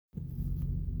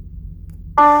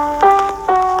Hey,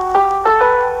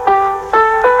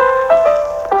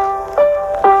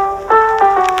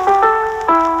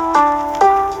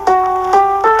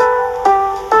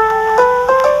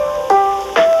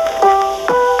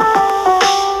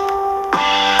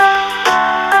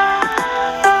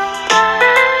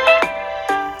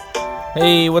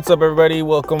 what's up, everybody?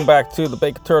 Welcome back to the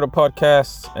Baker Turtle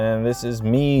Podcast, and this is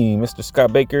me, Mr.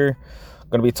 Scott Baker.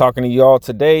 I'm going to be talking to y'all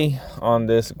today on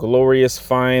this glorious,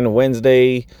 fine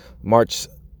Wednesday, March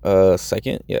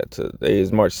 2nd. Yeah, today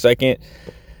is March 2nd.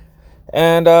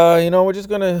 And, we're just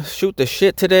going to shoot the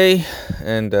shit today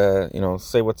and,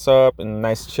 say what's up. And a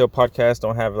nice, chill podcast.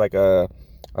 Don't have, like, a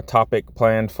topic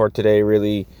planned for today,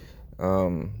 really.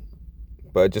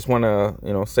 But just want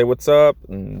to, say what's up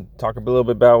and talk a little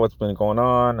bit about what's been going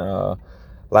on.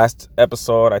 Last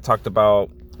episode, I talked about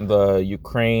the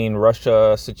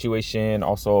Ukraine-Russia situation,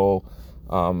 also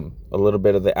a little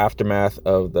bit of the aftermath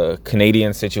of the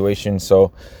Canadian situation.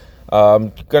 So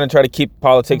I'm going to try to keep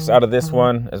politics out of this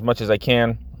one as much as I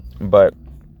can, but,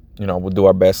 we'll do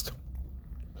our best.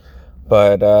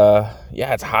 But,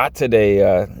 it's hot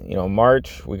today.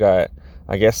 March, we got,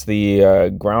 I guess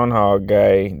the groundhog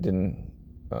guy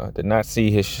did not see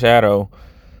his shadow.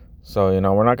 So,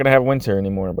 we're not going to have winter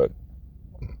anymore, but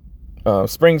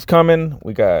spring's coming.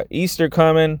 We got Easter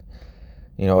coming.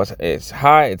 It's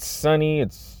hot, it's sunny,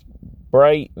 it's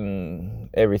bright, and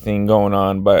everything going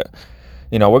on. But,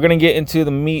 we're going to get into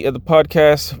the meat of the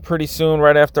podcast pretty soon,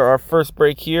 right after our first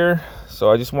break here.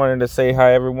 So I just wanted to say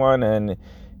hi, everyone. And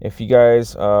if you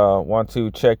guys want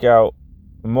to check out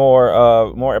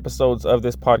more episodes of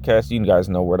this podcast, you guys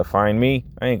know where to find me.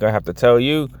 I ain't gonna have to tell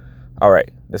you. All right,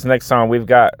 this next song we've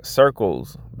got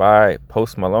Circles by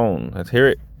Post Malone. Let's hear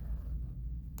it.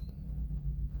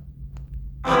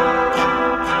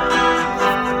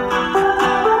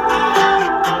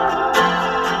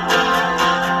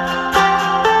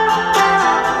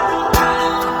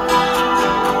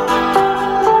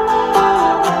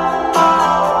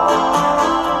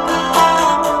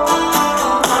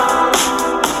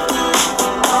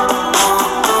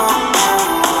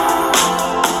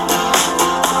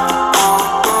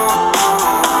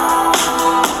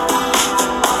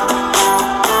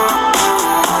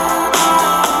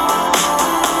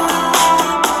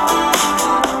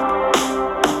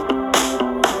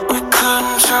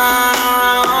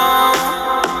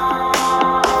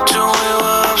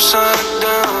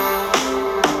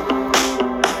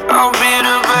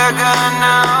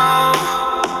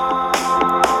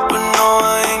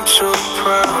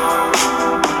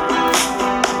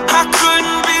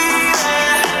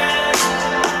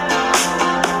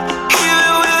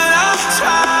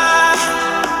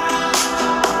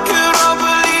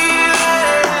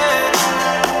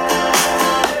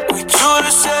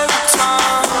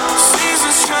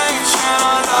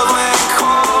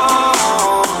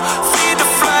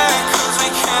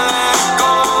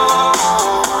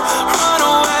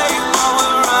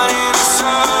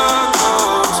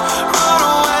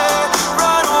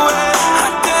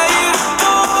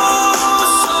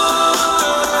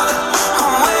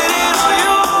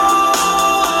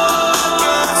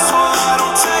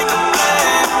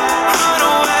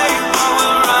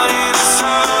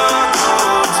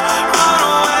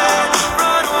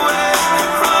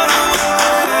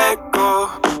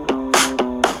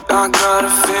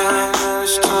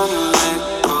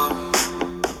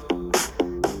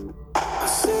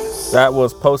 That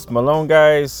was Post Malone,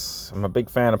 guys. I'm a big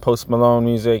fan of Post Malone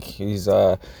music. He's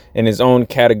in his own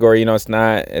category. It's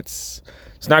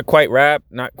not quite rap,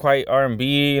 not quite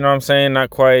R&B, you know what I'm saying? Not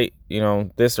quite,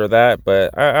 this or that,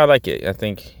 but I like it. I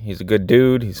think he's a good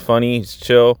dude. He's funny, he's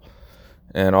chill,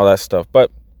 and all that stuff. But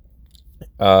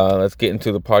let's get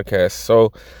into the podcast.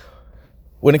 So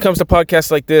when it comes to podcasts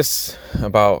like this, I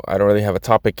don't really have a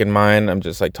topic in mind. I'm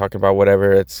just like talking about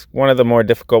whatever. It's one of the more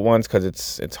difficult ones because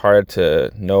it's hard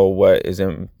to know what is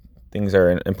in things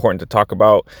are important to talk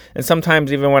about. And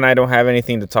sometimes even when I don't have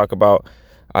anything to talk about,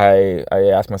 I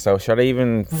ask myself, should I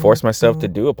even force myself to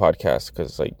do a podcast?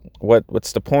 Because like,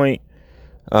 what's the point?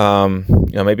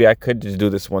 Maybe I could just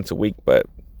do this once a week, but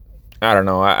I don't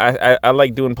know. I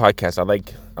like doing podcasts.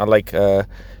 I like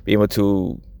being able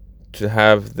to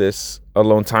have this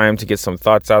alone time to get some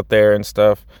thoughts out there and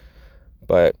stuff.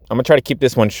 But I'm gonna try to keep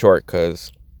this one short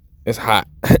because it's hot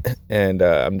and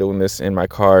I'm doing this in my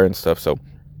car and stuff. So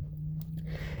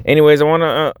anyways, I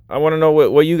wanna know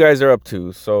what you guys are up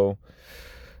to. So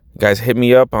guys, hit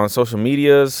me up on social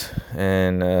medias,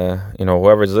 and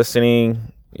whoever's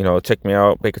listening, check me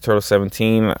out, Baker Turtle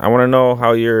 17. I want to know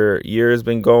how your year has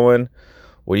been going.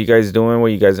 What are you guys doing? What are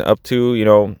you guys up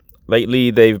to?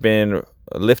 Lately they've been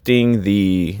lifting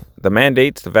the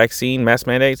mandates, the vaccine, mask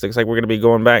mandates. Looks like we're going to be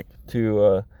going back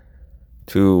to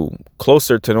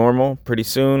closer to normal pretty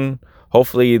soon.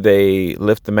 Hopefully they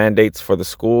lift the mandates for the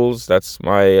schools. That's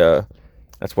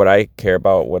what I care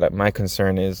about. My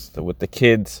concern is with the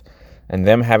kids and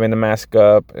them having to mask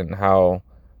up, and how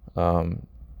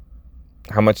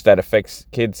much that affects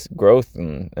kids' growth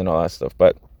and all that stuff.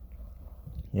 But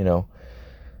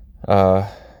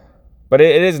but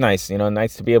it is nice,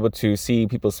 nice to be able to see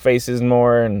people's faces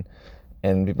more, and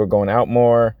people going out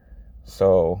more.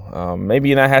 So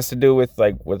maybe that has to do with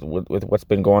what's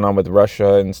been going on with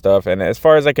Russia and stuff. And as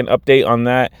far as like an update on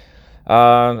that,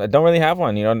 I don't really have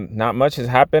one. Not much has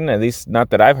happened, at least not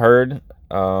that I've heard.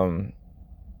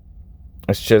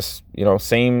 It's just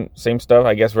same stuff.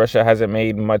 I guess Russia hasn't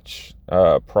made much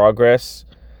progress.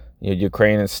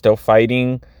 Ukraine is still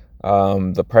fighting.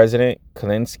 The president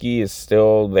Zelensky is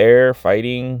still there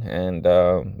fighting, and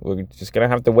we're just gonna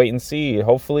have to wait and see.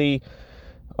 Hopefully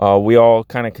we all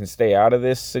kind of can stay out of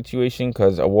this situation,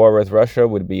 because a war with Russia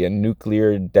would be a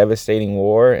nuclear devastating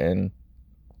war. And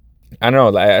I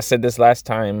don't know, I said this last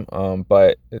time,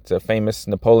 but it's a famous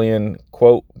Napoleon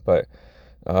quote, but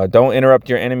don't interrupt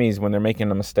your enemies when they're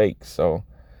making a mistake. So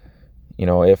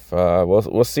if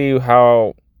we'll see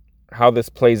how this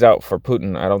plays out for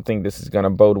Putin. I don't think this is going to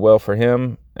bode well for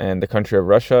him and the country of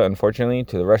Russia, unfortunately,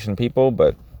 to the Russian people.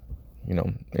 But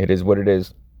it is what it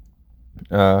is.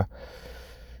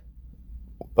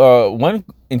 One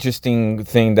interesting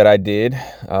thing that I did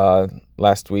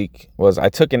last week was I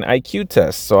took an IQ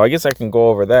test. So I guess I can go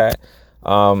over that.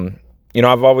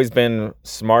 I've always been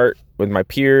smart with my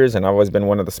peers, and I've always been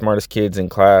one of the smartest kids in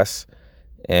class,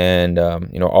 and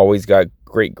always got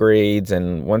great grades.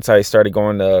 And once I started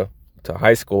going to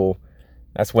high school,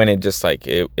 that's when it just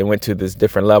it went to this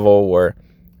different level where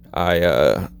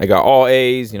I got all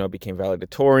A's, became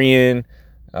valedictorian,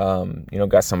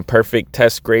 got some perfect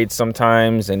test grades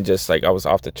sometimes, and just I was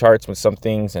off the charts with some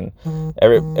things. And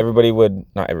everybody would,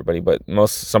 not everybody, but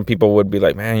some people would be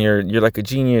like, man, you're like a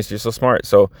genius, you're so smart.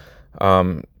 So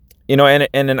and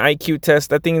an IQ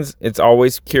test, it's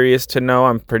always curious to know.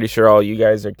 I'm pretty sure all you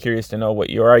guys are curious to know what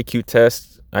your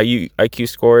IQ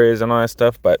score is and all that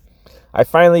stuff. But I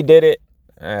finally did it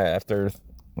after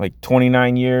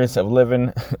 29 years of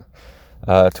living.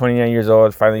 29 years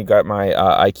old, finally got my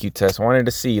IQ test. I wanted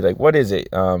to see what is it.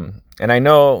 And I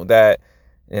know that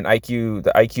the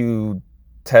IQ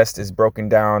test is broken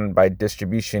down by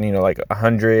distribution.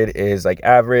 100 is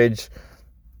average.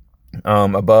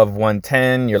 Above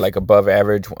 110, you're above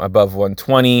average. Above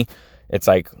 120, it's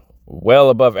well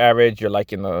above average. You're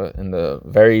in the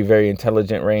very, very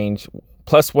intelligent range.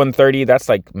 Plus 130, that's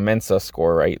Mensa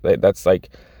score, right? That's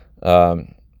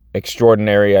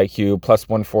extraordinary IQ. Plus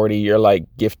 140, you're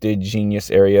gifted genius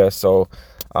area. So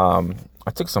I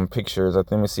took some pictures.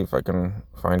 Let me see if I can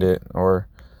find it, or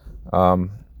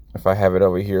if I have it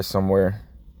over here somewhere.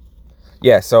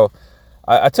 Yeah, so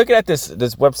I took it at this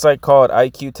website called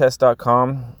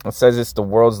IQtest.com. It says it's the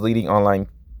world's leading online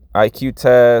IQ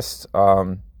test.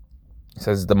 It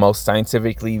says the most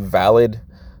scientifically valid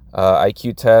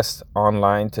IQ test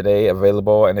online today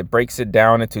available, and it breaks it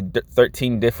down into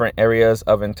 13 different areas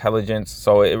of intelligence.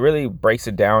 So it really breaks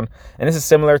it down, and this is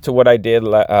similar to what I did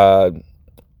that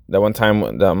one time.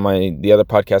 The other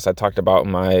podcast I talked about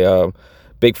my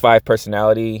Big Five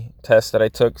personality test that I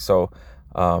took. So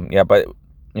but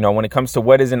when it comes to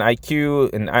what is an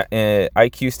IQ,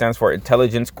 IQ stands for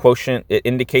intelligence quotient. It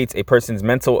indicates a person's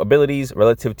mental abilities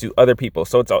relative to other people.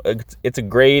 So it's a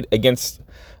grade against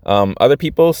other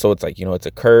people. So it's it's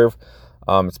a curve.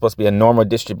 It's supposed to be a normal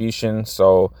distribution.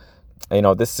 So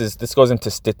this goes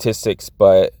into statistics,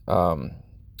 but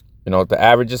the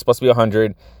average is supposed to be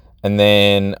 100, and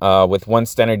then with one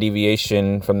standard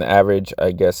deviation from the average,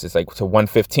 I guess it's to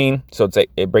 115. So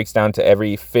it breaks down to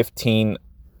every 15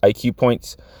 IQ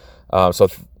points. So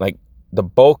the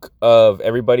bulk of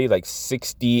everybody,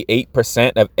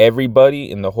 68% of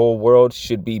everybody in the whole world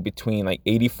should be between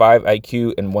 85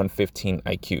 IQ and 115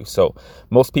 IQ. So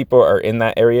most people are in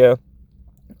that area.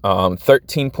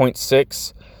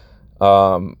 13.6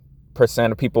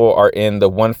 percent of people are in the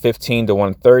 115 to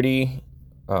 130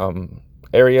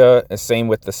 area, and same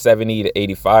with the 70 to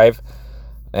 85.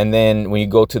 And then when you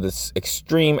go to the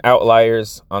extreme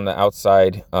outliers on the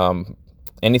outside,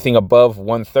 anything above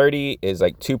 130 is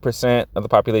 2% of the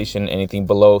population. Anything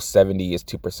below 70 is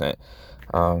 2%.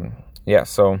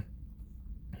 So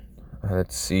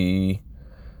let's see.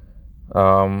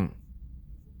 So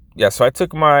I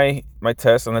took my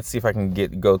test, and let's see if I can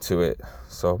go to it.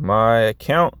 So my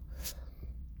account,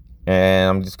 and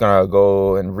I'm just gonna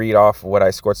go and read off what I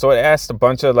scored. So it asked a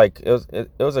bunch of it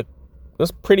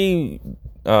was pretty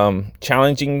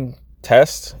challenging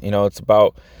test.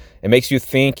 It makes you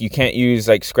think. You can't use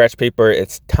like scratch paper.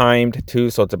 It's timed too,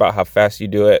 so it's about how fast you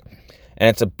do it. And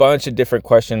it's a bunch of different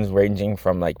questions ranging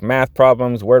from like math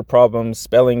problems, word problems,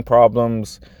 spelling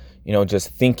problems, just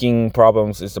thinking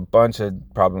problems. It's a bunch of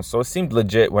problems. So it seemed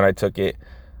legit when I took it.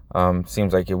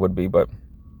 Seems like it would be,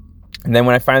 and then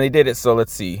when I finally did it, so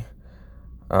let's see.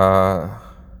 Wait.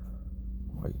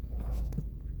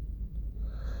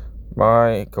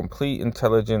 My complete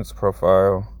intelligence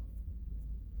profile.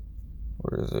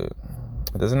 Where is it?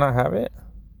 Does it not have it?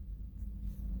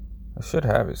 I should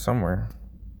have it somewhere.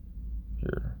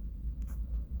 Here.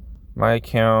 My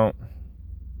account.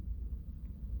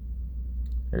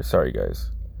 Here, sorry guys.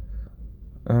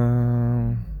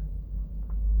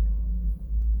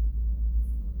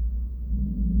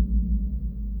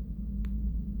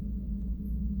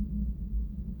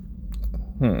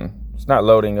 It's not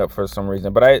loading up for some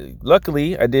reason, but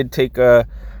luckily I did take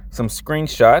some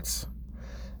screenshots,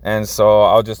 and so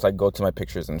I'll just like go to my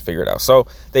pictures and figure it out. So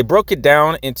they broke it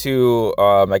down into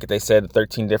like they said,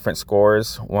 13 different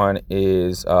scores. One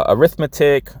is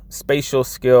arithmetic, spatial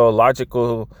skill,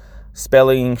 logical,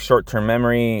 spelling, short-term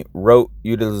memory, rote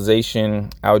utilization,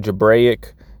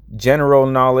 algebraic, general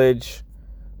knowledge,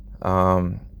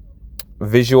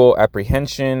 visual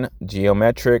apprehension,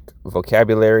 geometric,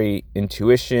 vocabulary,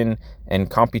 intuition,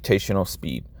 and computational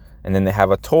speed. And then they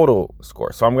have a total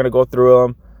score. So I'm going to go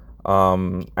through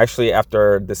them. Actually,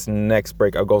 after this next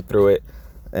break, I'll go through it,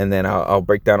 and then I'll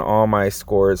break down all my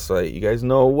scores so that you guys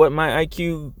know what my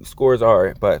IQ scores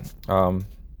are. But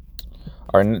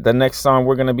the next song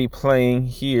we're going to be playing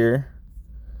here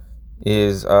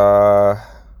is, let's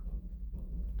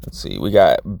see, we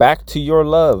got Back to Your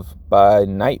Love by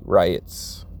Night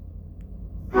Riots.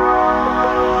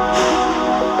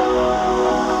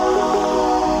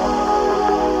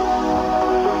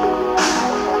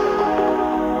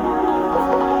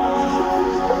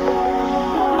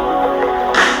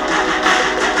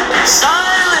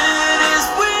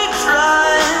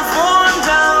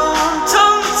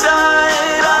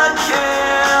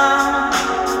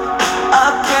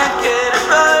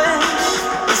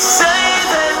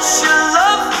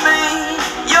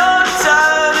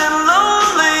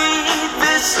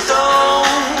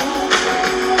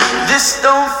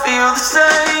 Don't feel the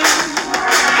same.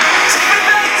 Take me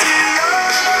back to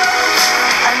your love.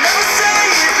 I never say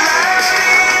it loud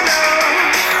enough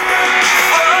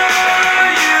for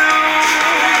you.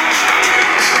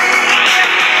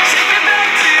 Take me back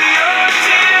to your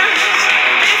tears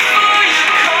before you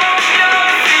calm your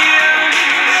fears.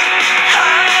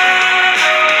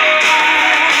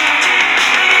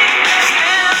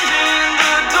 Stand in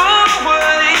the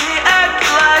doorway, act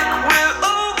like we're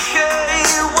okay.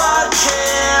 Why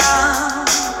can't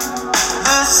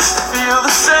this feel the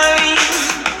same?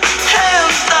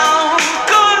 Hands down,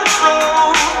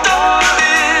 control,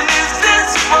 darling, is this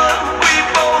what we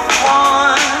both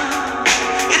want?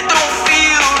 It don't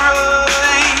feel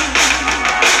right.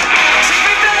 Take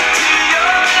me back to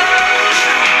your love.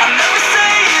 I'll never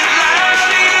say it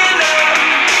loud enough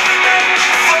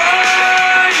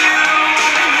for you.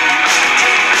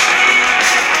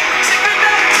 Take me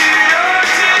back to your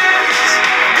tears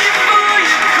before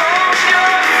you calm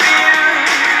your fears.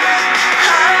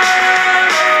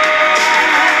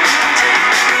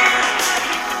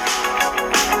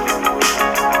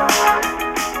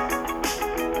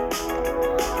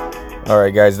 All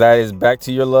right, guys, that is Back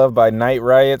to Your Love by Night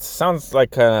Riots. Sounds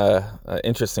like an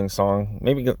interesting song,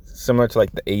 maybe similar to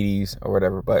like the 80s or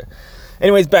whatever. But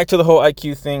anyways, back to the whole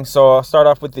IQ thing. So I'll start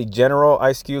off with the general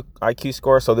IQ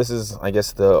score. So this is, I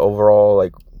guess, the overall,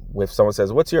 like if someone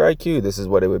says, what's your IQ? This is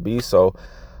what it would be. So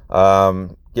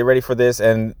get ready for this.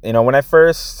 And, when I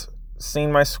first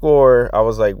seen my score, I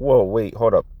was like, whoa, wait,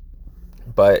 hold up.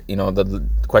 But, the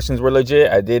questions were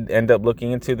legit. I did end up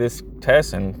looking into this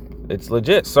test, and it's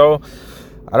legit. So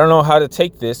I don't know how to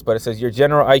take this, but it says your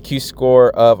general IQ score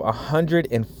of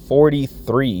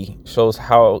 143 shows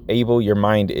how able your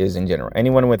mind is in general.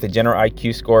 Anyone with a general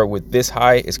IQ score with this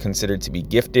high is considered to be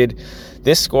gifted.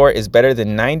 This score is better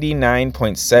than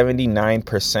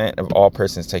 99.79% of all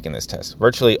persons taking this test.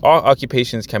 Virtually all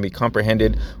occupations can be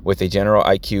comprehended with a general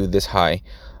IQ this high.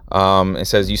 It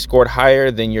says you scored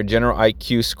higher than your general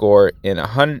IQ score in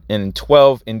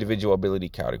 112 individual ability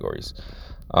categories.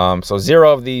 So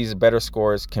 0 of these better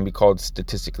scores can be called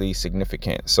statistically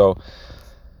significant. So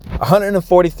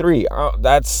 143,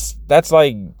 that's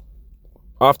like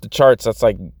off the charts. That's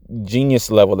like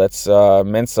genius level. That's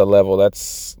Mensa level.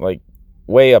 That's like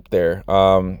way up there.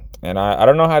 And I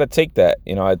don't know how to take that.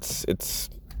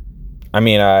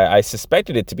 I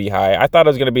suspected it to be high. I thought it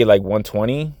was going to be like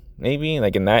 120. maybe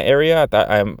like in that area. I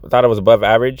thought I was above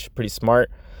average, pretty smart,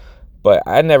 but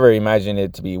I never imagined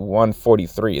it to be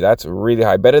 143. That's really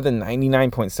high, better than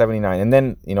 99.79. And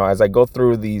then, as I go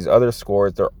through these other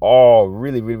scores, they're all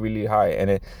really, really, really high. And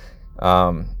it,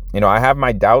 I have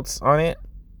my doubts on it,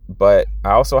 but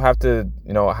I also have to,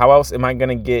 how else am I going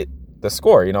to get the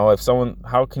score? If someone,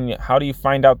 how do you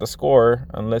find out the score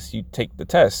unless you take the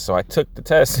test? So I took the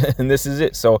test and this is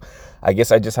it. So I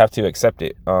guess I just have to accept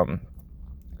it.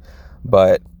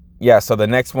 But yeah, so the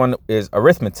next one is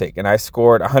arithmetic, and I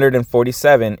scored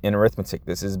 147 in arithmetic.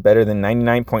 This is better than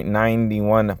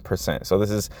 99.91%. So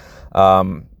this is,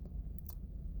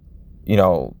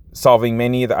 solving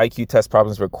many of the IQ test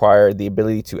problems require the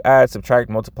ability to add, subtract,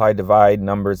 multiply, divide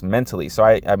numbers mentally. So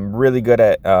I'm really good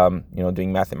at,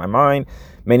 doing math in my mind.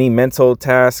 Many mental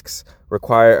tasks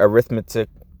require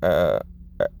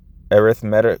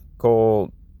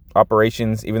arithmetical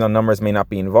operations, even though numbers may not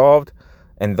be involved.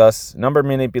 And thus, number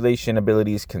manipulation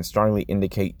abilities can strongly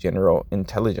indicate general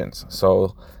intelligence.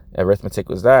 So arithmetic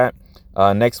was that.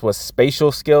 Next was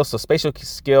spatial skill. So spatial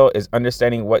skill is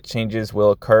understanding what changes will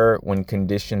occur when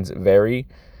conditions vary.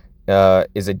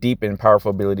 Is a deep and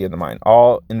powerful ability of the mind.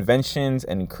 All inventions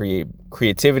and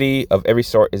creativity of every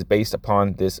sort is based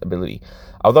upon this ability.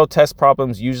 Although test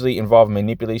problems usually involve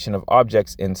manipulation of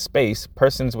objects in space,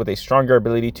 persons with a stronger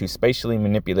ability to spatially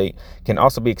manipulate can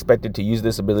also be expected to use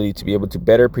this ability to be able to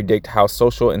better predict how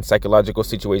social and psychological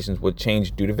situations would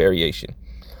change due to variation.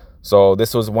 So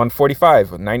this was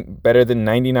 145, better than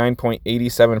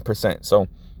 99.87%. So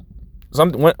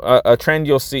a trend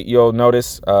you'll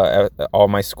notice at all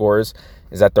my scores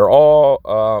is that they're all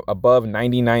above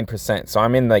 99%. So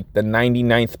I'm in like the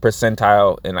 99th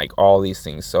percentile in like all these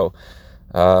things. So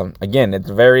again, it's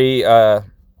very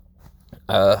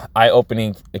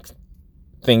eye-opening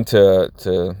thing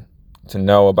to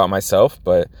know about myself,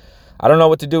 but I don't know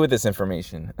what to do with this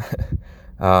information.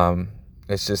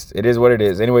 It is what it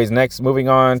is. Anyways, next, moving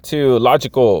on to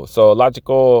logical. So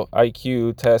logical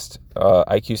IQ test,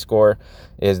 IQ score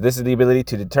is the ability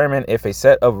to determine if a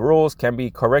set of rules can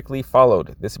be correctly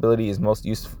followed. This ability is most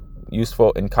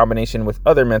useful in combination with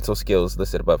other mental skills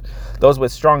listed above. Those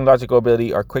with strong logical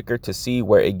ability are quicker to see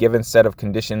where a given set of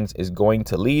conditions is going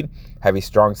to lead, have a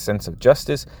strong sense of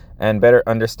justice, and better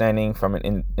understanding from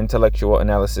an intellectual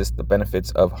analysis the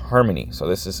benefits of harmony. So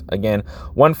this is, again,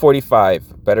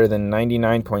 145, better than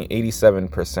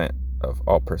 99.87% of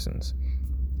all persons.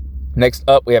 Next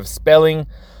up, we have spelling.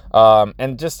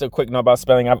 And just a quick note about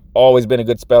spelling. I've always been a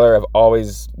good speller. I've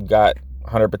always got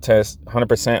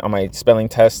 100% on my spelling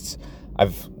tests.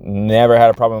 I've never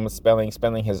had a problem with spelling.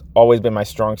 Spelling has always been my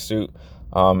strong suit.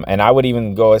 And I would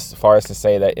even go as far as to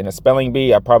say that in a spelling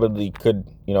bee, I probably could,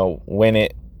 win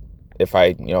it if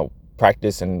I,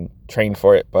 practice and train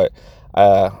for it. But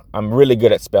I'm really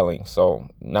good at spelling. So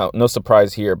no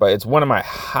surprise here. But it's one of my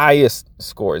highest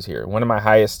scores here. One of my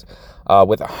highest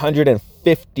with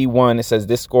 151. It says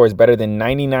this score is better than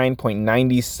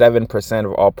 99.97%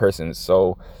 of all persons.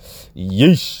 So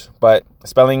yeesh. But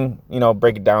spelling,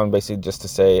 break it down basically just to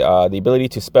say the ability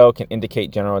to spell can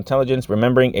indicate general intelligence.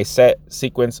 Remembering a set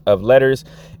sequence of letters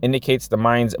indicates the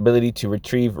mind's ability to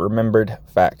retrieve remembered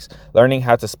facts. Learning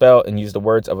how to spell and use the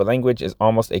words of a language is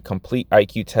almost a complete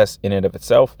IQ test in and of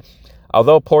itself.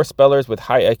 Although poor spellers with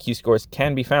high IQ scores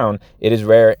can be found, it is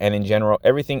rare, and in general,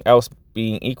 everything else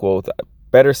being equal, the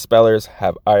better spellers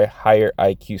have higher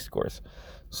IQ scores.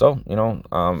 So,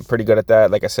 pretty good at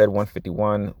that. Like I said,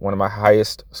 151, one of my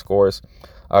highest scores.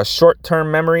 Short-term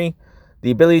memory. The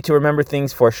ability to remember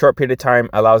things for a short period of time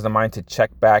allows the mind to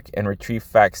check back and retrieve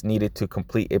facts needed to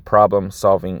complete a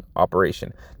problem-solving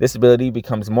operation. This ability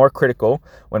becomes more critical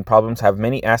when problems have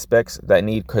many aspects that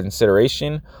need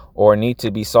consideration or need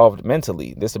to be solved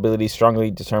mentally. This ability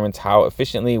strongly determines how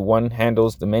efficiently one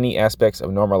handles the many aspects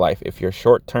of normal life. If your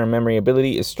short-term memory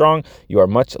ability is strong, you are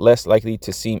much less likely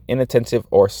to seem inattentive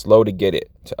or slow to get it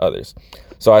to others.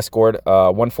 So I scored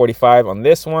 145 on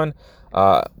this one.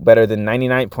 Better than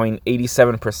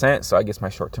 99.87%. So I guess my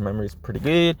short-term memory is pretty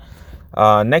good.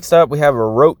 Next up, we have a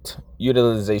rote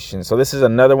utilization. So this is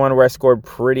another one where I scored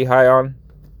pretty high on.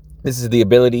 This is the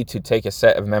ability to take a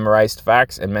set of memorized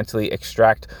facts and mentally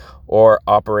extract or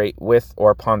operate with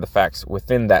or upon the facts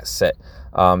within that set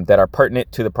that are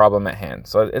pertinent to the problem at hand.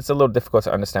 So it's a little difficult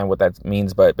to understand what that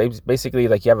means, but basically,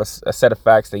 like, you have a set of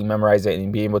facts that you memorize it and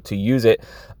you be able to use it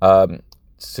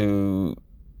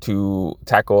to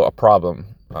tackle a problem.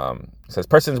 It says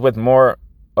persons with more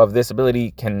of this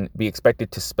ability can be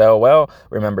expected to spell well,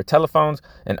 remember telephones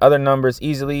and other numbers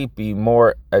easily, be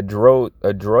more adroit.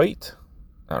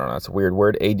 I don't know, it's a weird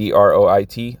word,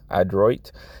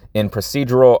 adroit in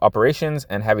procedural operations,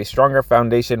 and have a stronger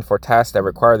foundation for tasks that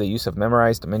require the use of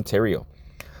memorized material.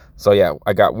 So yeah,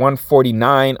 I got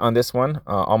 149 on this one,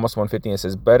 almost 150. It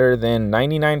says better than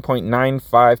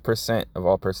 99.95% of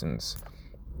all persons.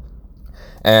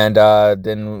 And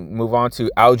then move on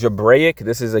to algebraic.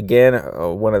 This is again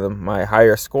one of my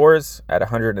higher scores at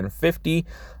 150.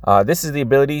 This is the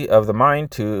ability of the mind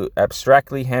to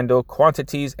abstractly handle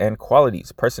quantities and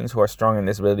qualities. Persons who are strong in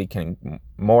this ability can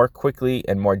more quickly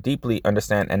and more deeply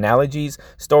understand analogies,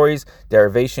 stories,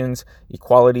 derivations,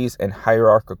 equalities, and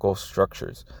hierarchical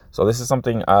structures. So this is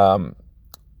something I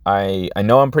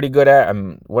know I'm pretty good at.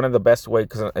 I'm one of the best ways,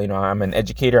 because I'm an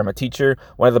educator, I'm a teacher.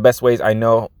 One of the best ways I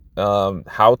know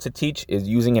how to teach is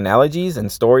using analogies and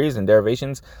stories and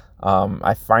derivations.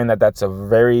 I find that that's a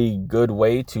very good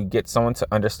way to get someone to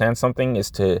understand something, is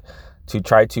to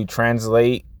try to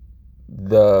translate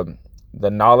the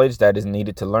knowledge that is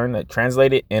needed to learn, that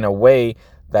translate it in a way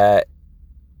that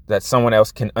someone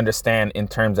else can understand in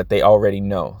terms that they already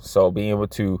know. So being able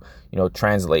to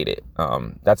translate it,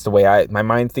 that's the way my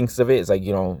mind thinks of it. It's like,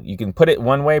 you can put it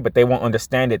one way, but they won't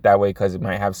understand it that way because it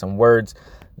might have some words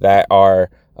that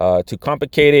are too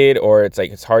complicated, or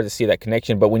it's hard to see that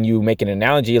connection. But when you make an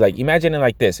analogy, like imagine it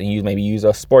like this, and you maybe use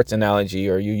a sports analogy,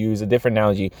 or you use a different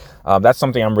analogy, that's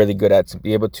something I'm really good at, to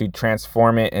be able to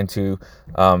transform it into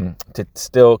to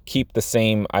still keep the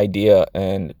same idea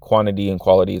and quantity and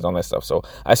qualities, all that stuff. So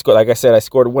I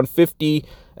scored 150,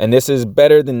 and this is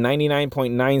better than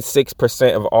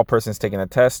 99.96% of all persons taking a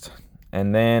test.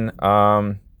 And then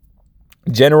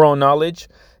general knowledge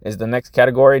is the next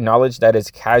category. Knowledge that is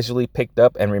casually picked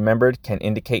up and remembered can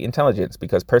indicate intelligence,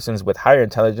 because persons with higher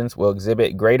intelligence will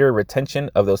exhibit greater retention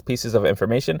of those pieces of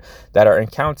information that are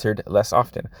encountered less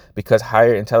often, because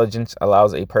higher intelligence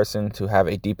allows a person to have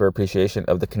a deeper appreciation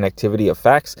of the connectivity of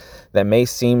facts that may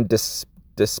seem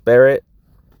disparate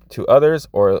to others,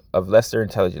 or of lesser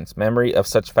intelligence. Memory of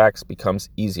such facts becomes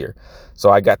easier. So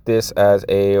I got this as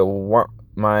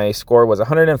my score was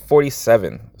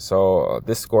 147. So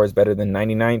this score is better than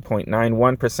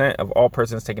 99.91% of all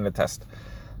persons taking the test.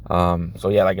 So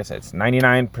yeah, like I said, it's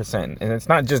 99%, and it's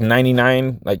not just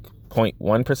 99 like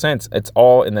 0.1%. It's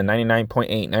all in the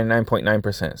 99.8,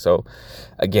 99.9%. So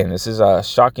again, this is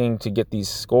shocking to get these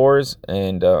scores,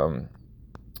 and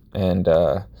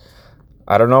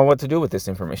I don't know what to do with this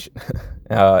information.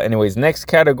 Anyways, next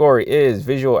category is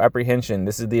visual apprehension.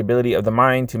 This is the ability of the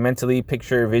mind to mentally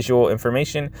picture visual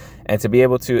information and to be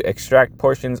able to extract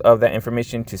portions of that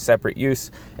information to separate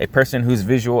use. A person whose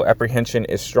visual apprehension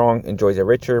is strong enjoys a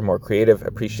richer, more creative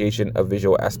appreciation of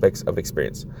visual aspects of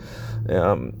experience.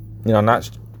 Not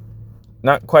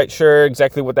quite sure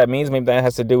exactly what that means. Maybe that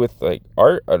has to do with like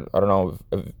art. I don't know.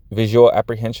 Visual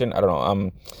apprehension. I don't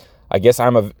know. I guess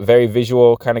I'm a very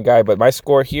visual kind of guy, but my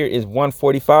score here is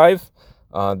 145.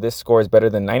 This score is better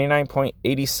than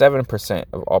 99.87%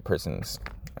 of all persons.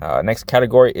 Next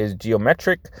category is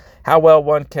geometric. How well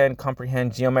one can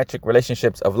comprehend geometric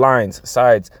relationships of lines,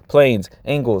 sides, planes,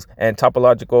 angles, and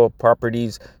topological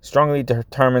properties strongly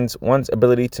determines one's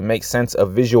ability to make sense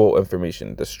of visual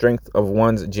information. The strength of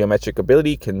one's geometric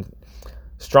ability can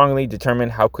strongly determine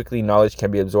how quickly knowledge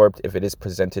can be absorbed if it is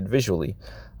presented visually.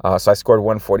 So I scored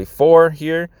 144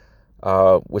 here,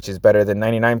 which is better than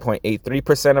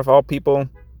 99.83% of all people.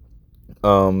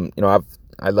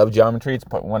 I love geometry. It's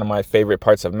one of my favorite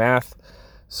parts of math.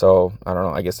 So I don't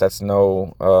know. I guess that's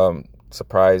no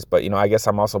surprise. But I guess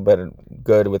I'm also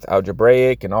good with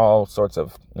algebraic and all sorts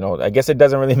of. I guess it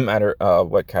doesn't really matter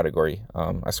what category.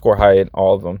 I score high in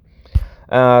all of them.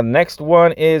 Next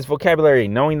one is vocabulary.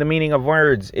 Knowing the meaning of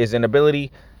words is an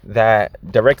ability that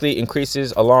directly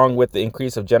increases along with the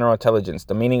increase of general intelligence.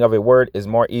 The meaning of a word is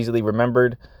more easily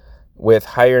remembered with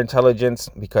higher intelligence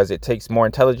because it takes more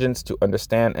intelligence to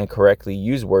understand and correctly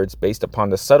use words based upon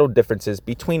the subtle differences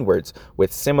between words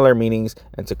with similar meanings,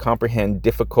 and to comprehend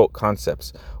difficult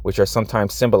concepts, which are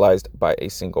sometimes symbolized by a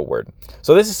single word.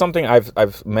 So this is something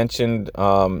I've mentioned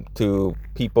to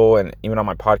people, and even on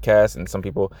my podcast, and some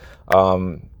people,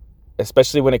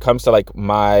 especially when it comes to like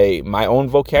my own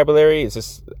vocabulary.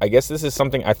 I guess this is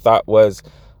something I thought was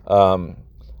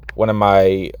one of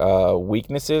my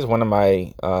weaknesses, one of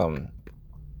my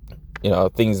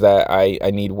things that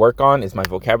I need work on is my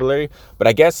vocabulary. But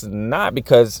I guess not,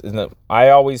 because I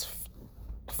always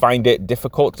find it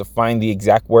difficult to find the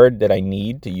exact word that I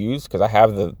need to use, because I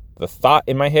have the thought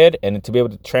in my head, and to be able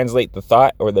to translate the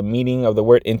thought or the meaning of the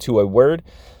word into a word,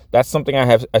 that's something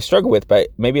I struggle with, but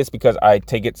maybe it's because I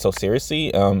take it so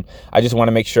seriously. I just want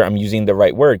to make sure I'm using the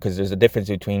right word, because there's a difference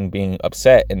between being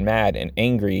upset and mad and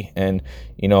angry and,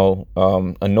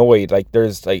 annoyed. Like,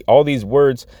 there's like all these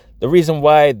words. The reason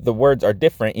why the words are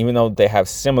different, even though they have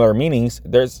similar meanings,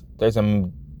 it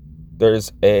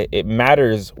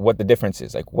matters what the difference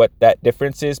is, like what that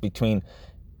difference is between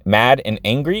mad and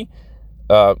angry.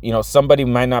 Somebody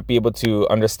might not be able to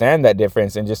understand that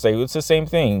difference and just say it's the same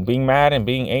thing. Being mad and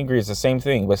being angry is the same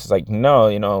thing. But it's like,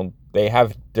 no,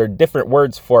 they're different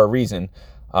words for a reason.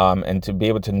 And to be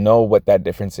able to know what that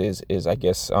difference is, I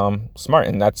guess, smart.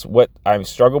 And that's what I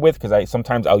struggle with, because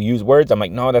sometimes I'll use words. I'm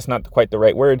like, no, that's not quite the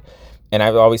right word. And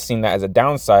I've always seen that as a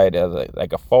downside, as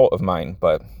like a fault of mine.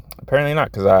 But apparently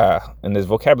not, because in this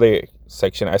vocabulary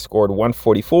section, I scored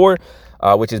 144.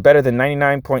 Which is better than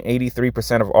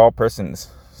 99.83% of all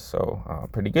persons. So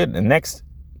pretty good. The next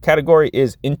category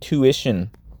is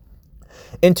intuition.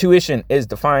 Intuition is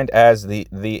defined as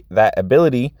that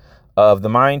ability of the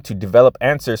mind to develop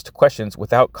answers to questions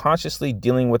without consciously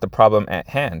dealing with the problem at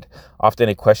hand. Often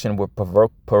a question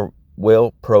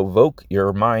will provoke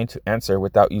your mind to answer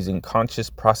without using conscious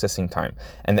processing time.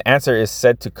 And the answer is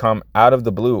said to come out of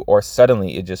the blue or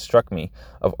suddenly. It just struck me.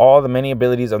 Of all the many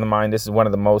abilities of the mind, this is one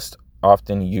of the most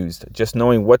often used. Just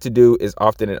knowing what to do is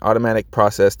often an automatic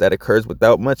process that occurs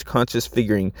without much conscious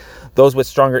figuring. Those with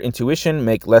stronger intuition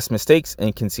make less mistakes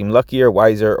and can seem luckier,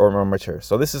 wiser, or more mature.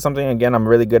 So this is something, again, I'm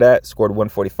really good at. Scored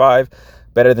 145,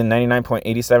 better than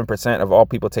 99.87% of all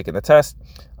people taking the test.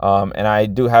 And I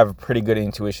do have pretty good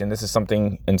intuition. This is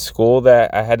something in school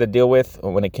that I had to deal with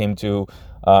when it came to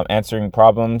answering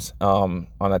problems on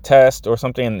a test or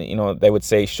something. And, they would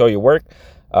say, show your work.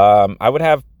 I would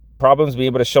have problems being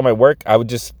able to show my work.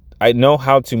 I know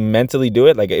how to mentally do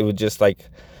it. Like, it would just like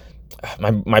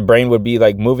my brain would be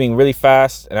like moving really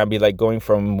fast, and I'd be like going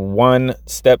from one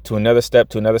step to another step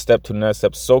to another step to another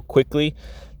step so quickly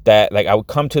that like I would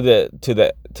come to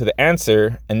the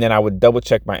answer, and then I would double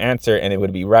check my answer and it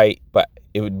would be right, but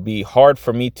it would be hard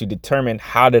for me to determine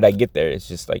how did I get there. It's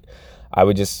just like I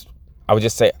would just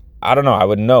say, I don't know. I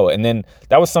would know. And then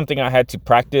that was something I had to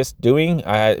practice doing.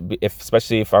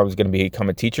 Especially if I was going to become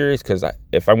a teacher, because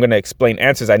if I'm going to explain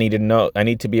answers, I need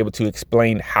to be able to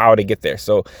explain how to get there.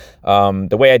 So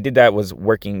the way I did that was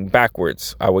working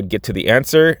backwards. I would get to the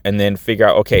answer and then figure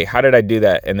out, okay, how did I do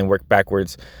that? And then work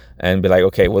backwards and be like,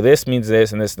 okay, well, this means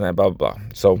this and this and that, blah, blah, blah.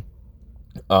 So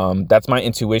that's my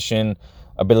intuition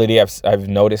ability. I've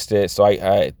noticed it. So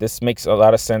this makes a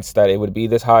lot of sense that it would be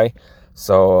this high.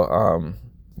 So,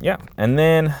 yeah. And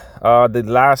then the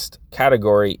last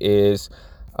category is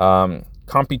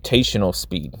computational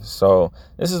speed. So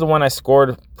this is the one I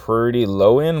scored pretty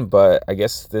low in, but I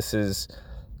guess this is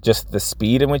just the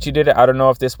speed in which you did it. I don't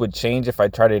know if this would change if I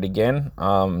tried it again,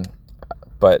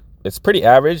 but it's pretty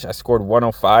average. I scored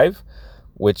 105,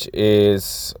 which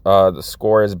is the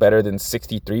score is better than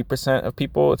 63% of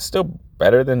people. It's still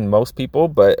better than most people,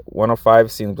 but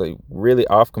 105 seems like really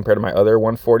off compared to my other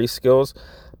 140 skills.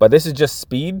 But this is just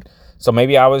speed. So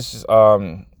maybe I was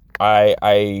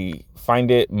I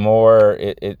find it more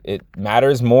it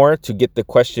matters more to get the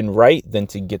question right than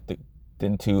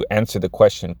to answer the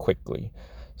question quickly.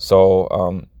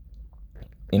 So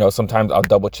sometimes I'll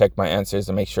double check my answers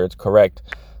and make sure it's correct.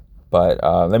 But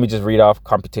let me just read off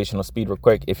computational speed real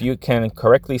quick. If you can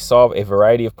correctly solve a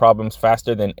variety of problems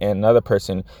faster than another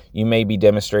person, you may be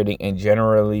demonstrating a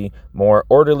generally more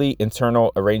orderly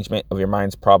internal arrangement of your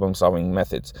mind's problem-solving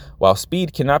methods. While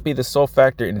speed cannot be the sole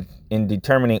factor in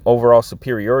determining overall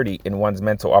superiority in one's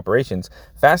mental operations,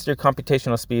 faster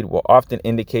computational speed will often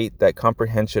indicate that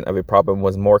comprehension of a problem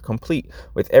was more complete.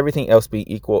 With everything else being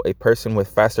equal, a person with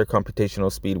faster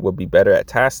computational speed will be better at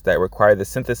tasks that require the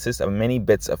synthesis of many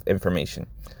bits of information.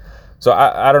 So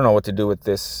I don't know what to do with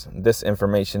this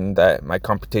information that my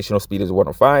computational speed is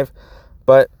 105,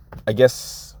 but I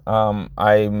guess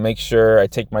I make sure I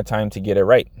take my time to get it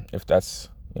right, if that's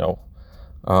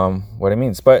what it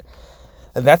means. But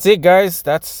that's it, guys.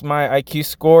 That's my IQ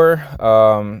score.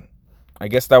 I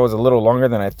guess that was a little longer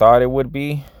than I thought it would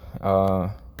be.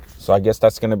 So I guess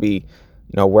that's going to be,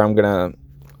 where I'm going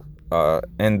to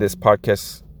end this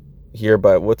podcast here.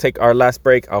 But we'll take our last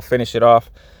break. I'll finish it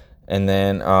off. And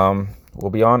then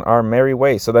we'll be on our merry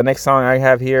way. So the next song I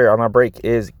have here on our break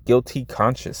is Guilty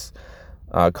Conscience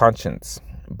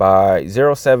by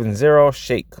 070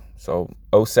 Shake. So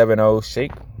 070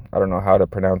 Shake. I don't know how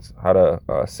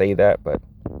to say that, but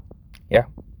yeah.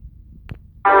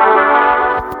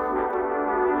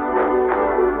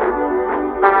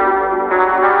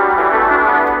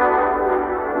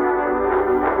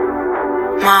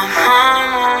 My mom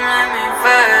won't let me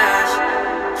rest,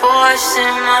 voice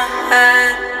in my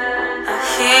head. I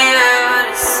hear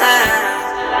what it said.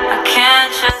 I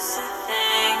can't trust a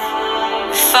thing.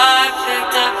 If I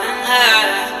picked up and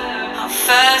left, how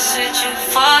fast would you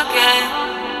forget?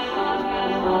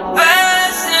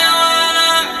 Resting when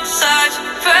I'm inside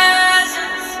your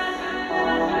presence.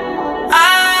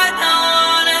 I don't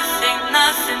wanna think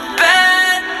nothing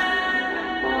bad.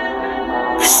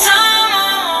 This time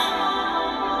I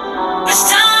won't. This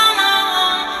time I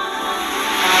won't.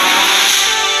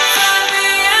 5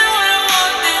 a.m. when I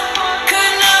walked in,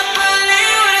 could not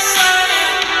believe what I saw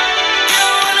there. You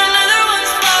on another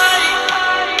one's body,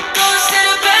 ghost in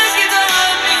a basket to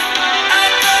haunt me. I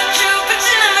got you, but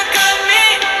you never got me.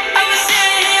 I was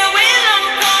sitting here waiting on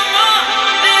a come on.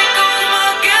 There goes my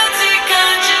guilty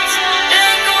conscience.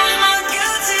 There goes my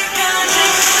guilty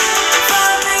conscience.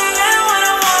 5 a.m. when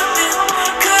I walked in,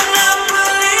 could not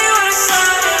believe what I saw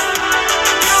there.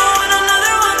 You on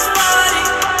another one's body,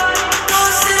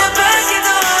 ghost in a basket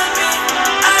to haunt me.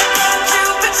 I got you,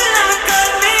 but you never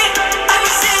got me. I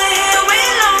was sitting here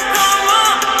waiting on a come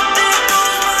on. There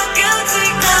goes my guilty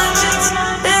conscience.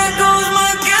 There goes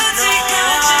my guilty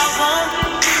conscience. I won't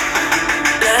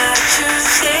let you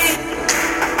stay.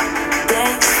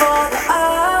 Thanks for the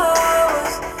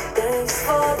hours. Thanks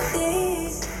for the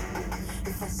days.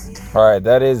 If I see All right,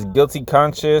 that is Guilty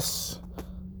Conscious.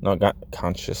 No, not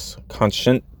Conscious.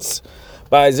 Conscience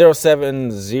by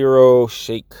 070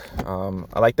 Shake.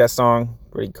 I like that song.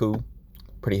 Pretty cool.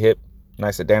 Pretty hip.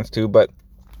 Nice to dance to. But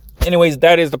anyways,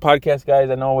 that is the podcast, guys.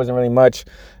 I know it wasn't really much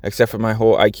except for my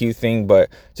whole IQ thing, but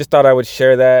just thought I would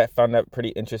share that. Found that pretty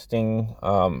interesting.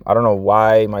 I don't know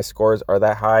why my scores are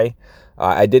that high.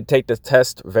 I did take the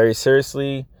test very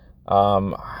seriously.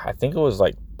 I think it was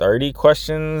like 30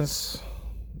 questions.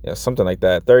 Yeah, something like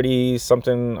that. 30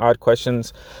 something odd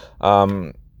questions.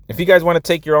 If you guys want to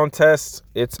take your own test,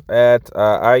 it's at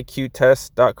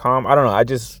iqtest.com. I don't know. I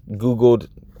just Googled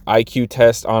IQ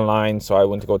test online, so I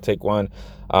went to go take one.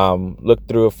 Looked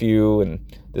through a few, and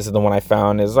this is the one I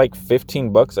found. It's like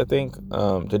 $15, I think,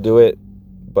 to do it,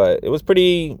 but it was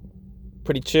pretty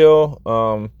chill.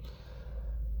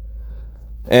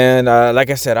 And like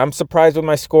I said, I'm surprised with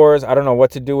my scores. I don't know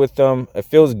what to do with them. It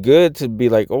feels good to be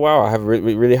like, oh wow, I have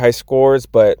really high scores,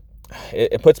 but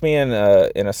it puts me in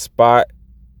a spot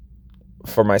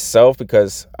for myself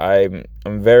because I'm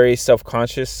very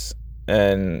self-conscious,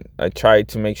 and I try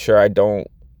to make sure I don't.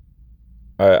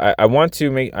 I want to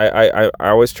make. I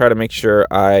always try to make sure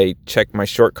I check my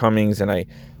shortcomings, and I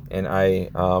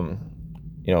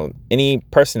any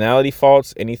personality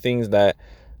faults, any things that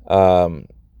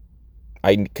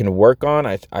I can work on.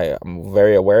 I'm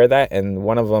very aware of that, and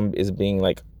one of them is being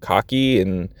like cocky,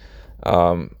 and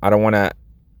I don't want to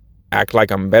act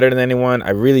like I'm better than anyone.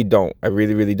 I really don't. I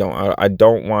really don't. I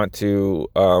don't want to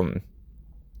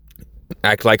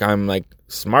act like I'm like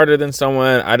smarter than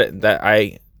someone.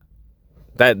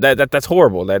 That's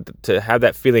horrible. That to have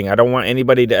that feeling. I don't want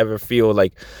anybody to ever feel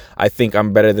like I think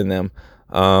I'm better than them.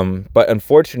 But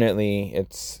unfortunately,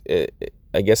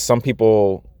 I guess some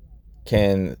people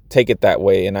can take it that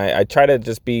way, and I try to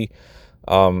just be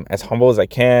as humble as I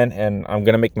can, and I'm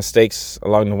gonna make mistakes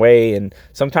along the way, and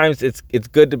sometimes it's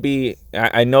good to be.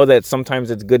 I know that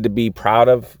sometimes it's good to be proud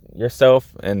of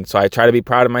yourself, and so I try to be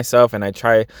proud of myself, and I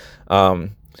try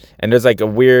and there's like a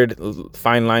weird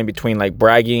fine line between like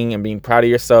bragging and being proud of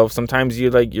yourself. Sometimes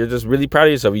you're just really proud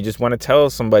of yourself. You just want to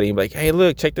tell somebody like, hey,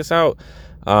 look, check this out.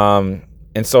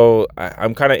 And so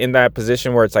I'm kind of in that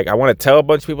position where it's like I want to tell a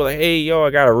bunch of people like, hey, yo, I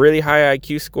got a really high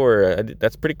IQ score.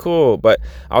 That's pretty cool. But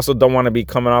I also don't want to be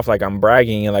coming off like I'm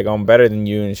bragging and like I'm better than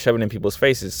you and shoving in people's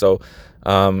faces. So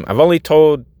I've only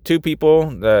told 2 people,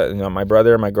 that my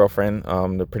brother and my girlfriend.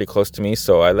 They're pretty close to me,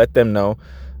 so I let them know.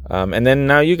 And then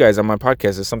now you guys on my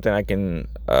podcast is something I can.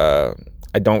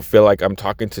 I don't feel like I'm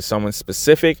talking to someone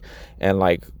specific and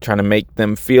like trying to make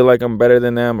them feel like I'm better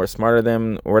than them or smarter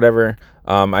than them or whatever.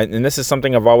 And this is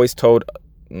something I've always told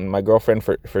my girlfriend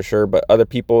for sure, but other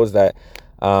people is that,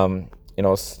 I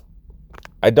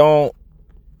don't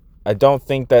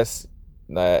think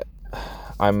that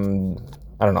I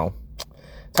don't know.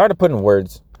 It's hard to put in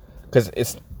words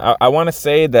because I want to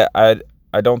say that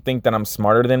I don't think that I'm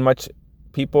smarter than much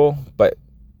people, but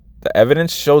the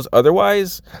evidence shows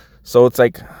otherwise. So it's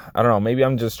like, I don't know, maybe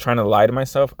I'm just trying to lie to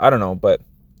myself. I don't know, but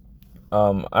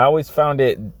I always found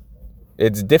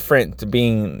it's different to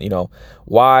being,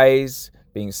 wise,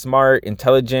 being smart,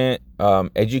 intelligent,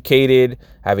 educated,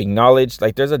 having knowledge.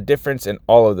 Like there's a difference in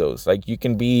all of those. Like you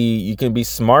can be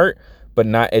smart but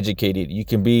not educated. You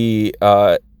can be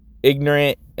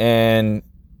ignorant and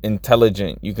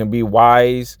intelligent. You can be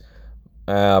wise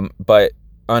but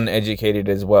uneducated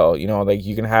as well. You know, like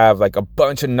you can have like a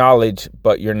bunch of knowledge,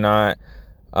 but you're not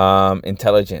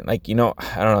intelligent. Like, you know,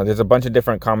 I don't know, there's a bunch of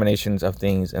different combinations of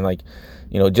things. And like,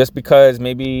 you know, just because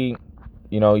maybe,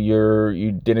 you know,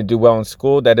 you didn't do well in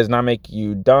school, that does not make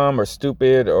you dumb or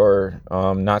stupid or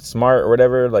not smart or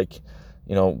whatever. Like,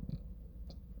 you know,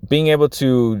 being able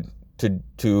to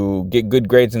get good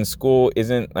grades in school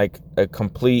isn't like a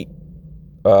complete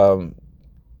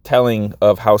telling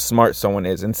of how smart someone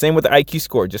is. And same with the IQ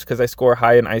score. Just because I score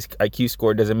high in IQ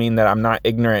score doesn't mean that I'm not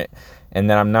ignorant and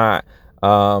that I'm not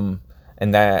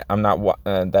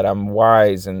that I'm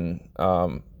wise and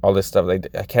all this stuff. Like,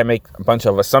 I can't make a bunch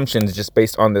of assumptions just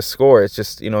based on this score. It's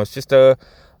just, you know, it's just a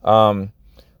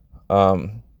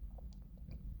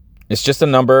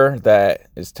number that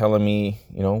is telling me,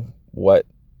 you know, what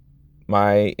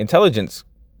my intelligence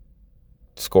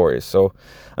score is. So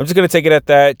I'm just gonna take it at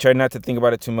that. Try not to think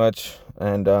about it too much,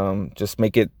 and just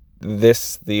make it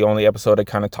the only episode I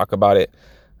kind of talk about it.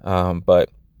 But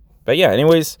yeah.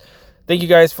 Anyways, thank you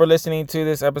guys for listening to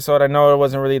this episode. I know it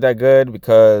wasn't really that good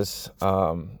because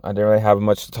I didn't really have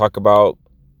much to talk about,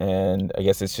 and I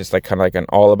guess it's just like kind of like an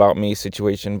all about me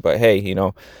situation. But hey, you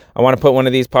know, I want to put one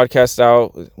of these podcasts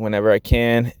out whenever I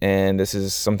can, and this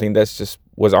is something that's just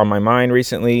was on my mind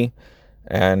recently.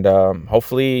 And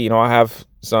hopefully, you know, I'll have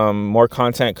some more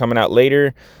content coming out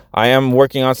later. I am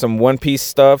working on some One Piece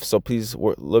stuff, so please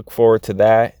look forward to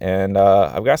that. And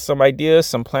I've got some ideas,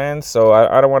 some plans, so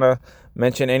I don't want to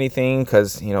mention anything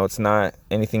because, you know, it's not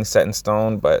anything set in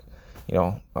stone. But, you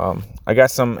know, I got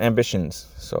some ambitions.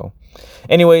 So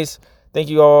anyways, thank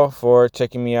you all for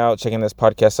checking me out, checking this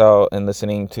podcast out, and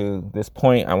listening to this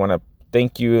point. I want to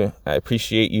thank you. I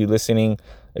appreciate you listening.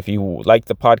 If you like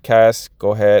the podcast,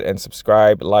 go ahead and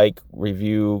subscribe, like,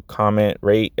 review, comment,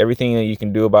 rate, everything that you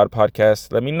can do about a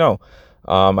podcast. Let me know.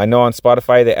 I know on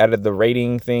Spotify they added the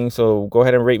rating thing, so go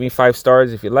ahead and rate me 5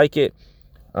 stars if you like it.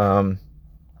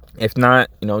 If not,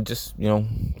 you know, just, you know,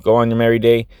 go on your merry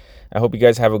day. I hope you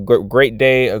guys have a great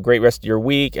day, a great rest of your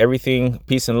week, everything.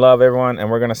 Peace and love, everyone. And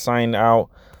we're going to sign out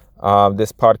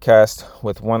this podcast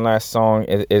with one last song.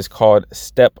 It is called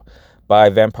Step by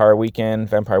Vampire Weekend.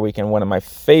 Vampire Weekend, one of my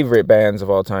favorite bands of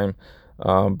all time.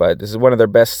 But this is one of their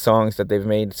best songs that they've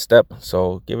made, Step.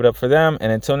 So give it up for them. And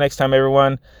until next time,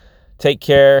 everyone, take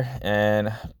care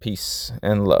and peace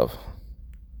and love.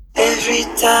 Every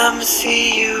time I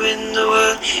see you in the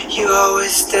world, you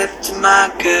always step to my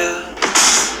girl.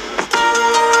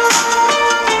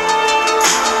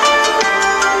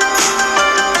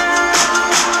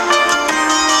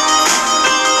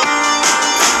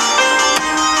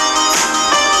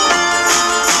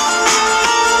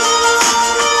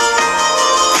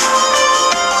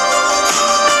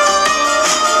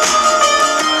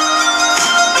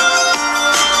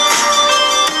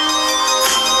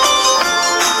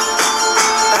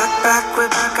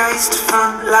 I used to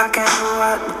front like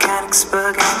White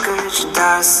Mechanicsburg, Anchorage, and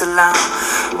Dar es Salaam.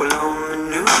 Well, home in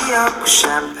New York with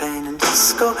champagne and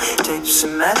disco, tapes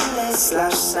from LA /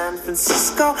 San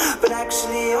Francisco, but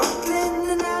actually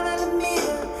Oakland and